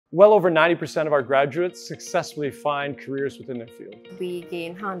Well over 90% of our graduates successfully find careers within their field. We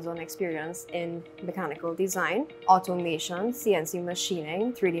gain hands-on experience in mechanical design, automation, CNC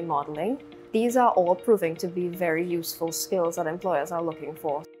machining, 3D modeling. These are all proving to be very useful skills that employers are looking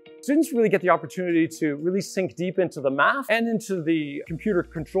for. Students really get the opportunity to really sink deep into the math and into the computer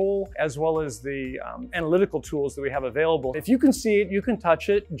control, as well as the analytical tools that we have available. If you can see it, you can touch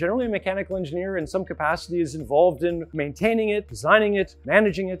it. Generally, a mechanical engineer in some capacity is involved in maintaining it, designing it,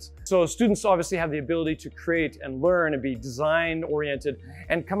 managing it. So students obviously have the ability to create and learn and be design-oriented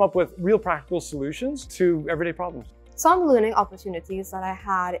and come up with real practical solutions to everyday problems. Some learning opportunities that I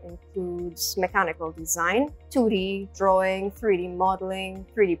had includes mechanical design, 2D drawing, 3D modeling,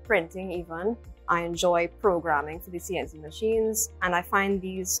 3D printing even. I enjoy programming for the CNC machines, and I find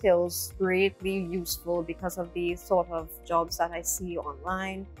these skills greatly useful because of the sort of jobs that I see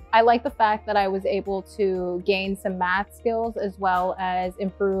online. I like the fact that I was able to gain some math skills as well as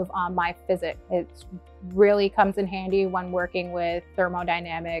improve on my physics. It really comes in handy when working with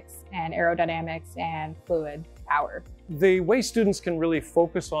thermodynamics and aerodynamics and fluid power. The way students can really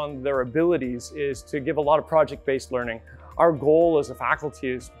focus on their abilities is to give a lot of project-based learning. Our goal as a faculty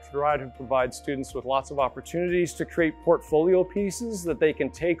is to try to provide students with lots of opportunities to create portfolio pieces that they can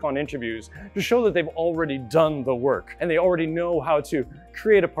take on interviews to show that they've already done the work and they already know how to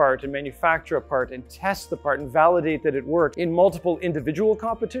create a part and manufacture a part and test the part and validate that it worked in multiple individual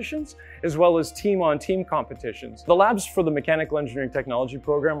competitions as well as team-on-team competitions. The labs for the Mechanical Engineering Technology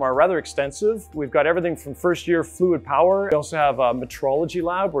program are rather extensive. We've got everything from first year fluid power. We also have a metrology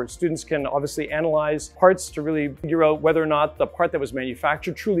lab where students can obviously analyze parts to really figure out whether or not the part that was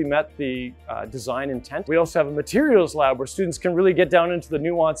manufactured truly met the design intent. We also have a materials lab where students can really get down into the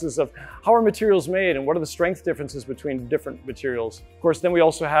nuances of how are materials made and what are the strength differences between different materials. Of course, then we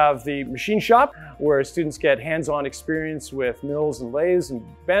also have the machine shop where students get hands-on experience with mills and lathes and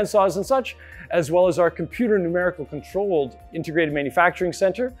bandsaws and such, as well as our computer numerical controlled integrated manufacturing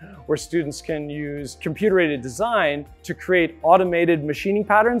center where students can use computer-aided design to create automated machining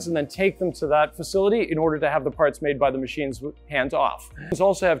patterns and then take them to that facility in order to have the parts made by the machines hands off. Students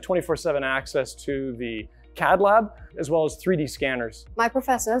also have 24/7 access to the CAD lab, as well as 3D scanners. My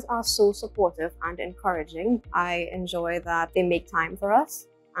professors are so supportive and encouraging. I enjoy that they make time for us.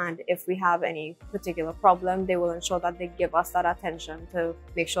 And if we have any particular problem, they will ensure that they give us that attention to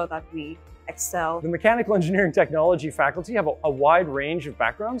make sure that we excel. The Mechanical Engineering Technology faculty have a wide range of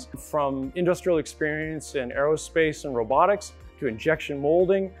backgrounds, from industrial experience in aerospace and robotics, to injection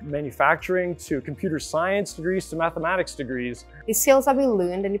molding, manufacturing, to computer science degrees, to mathematics degrees. The skills that we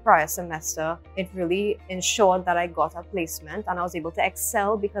learned in the prior semester, it really ensured that I got a placement and I was able to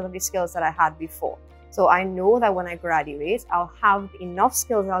excel because of the skills that I had before. So I know that when I graduate, I'll have enough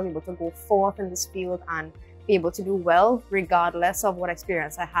skills that I'll be able to go forth in this field and be able to do well regardless of what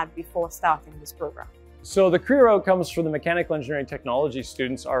experience I had before starting this program. So the career outcomes for the mechanical engineering technology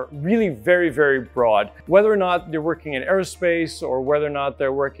students are really very, very broad. Whether or not they're working in aerospace or whether or not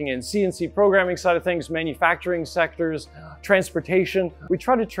they're working in CNC programming side of things, manufacturing sectors, transportation, we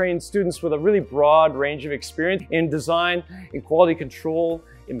try to train students with a really broad range of experience in design, in quality control,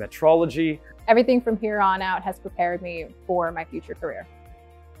 in metrology. Everything from here on out has prepared me for my future career.